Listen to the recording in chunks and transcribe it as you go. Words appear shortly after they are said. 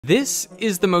This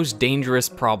is the most dangerous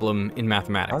problem in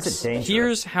mathematics. How's it dangerous?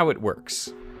 Here's how it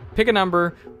works. Pick a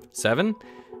number, 7.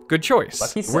 Good choice.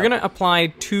 Lucky We're 7. gonna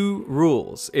apply 2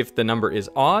 rules. If the number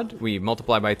is odd, we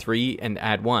multiply by 3 and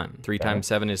add 1. 3 times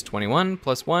 7 is 21,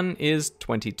 plus 1 is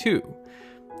 22.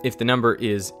 If the number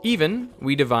is even,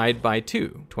 we divide by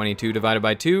 2. 22 divided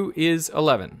by 2 is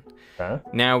 11.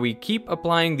 Now we keep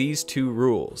applying these 2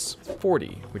 rules.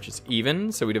 40, which is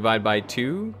even, so we divide by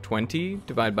 2, 20,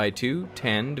 divide by 2,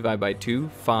 10, divide by 2,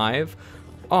 5,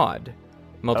 odd.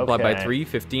 Multiply by 3,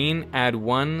 15, add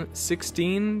 1,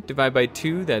 16, divide by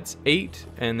 2, that's 8,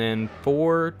 and then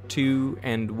 4, 2,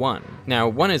 and 1. Now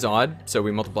 1 is odd, so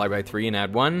we multiply by 3 and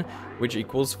add 1, which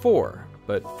equals 4.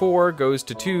 But 4 goes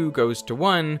to 2, goes to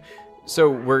 1,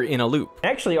 so we're in a loop. I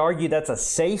actually argue that's a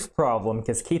safe problem,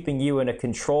 because keeping you in a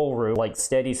control room like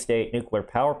steady-state nuclear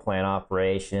power plant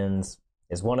operations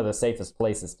is one of the safest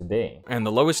places to be. And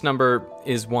the lowest number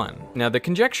is 1. Now the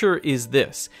conjecture is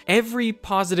this: every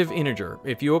positive integer,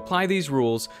 if you apply these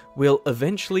rules, will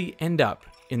eventually end up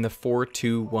in the 4,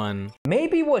 2, 1.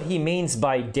 Maybe what he means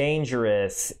by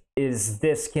dangerous is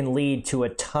this can lead to a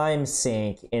time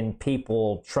sink in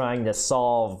people trying to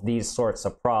solve these sorts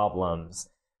of problems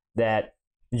that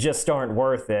just aren't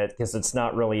worth it because it's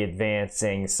not really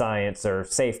advancing science or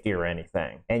safety or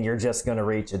anything. And you're just going to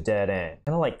reach a dead end.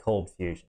 Kind of like cold fusion.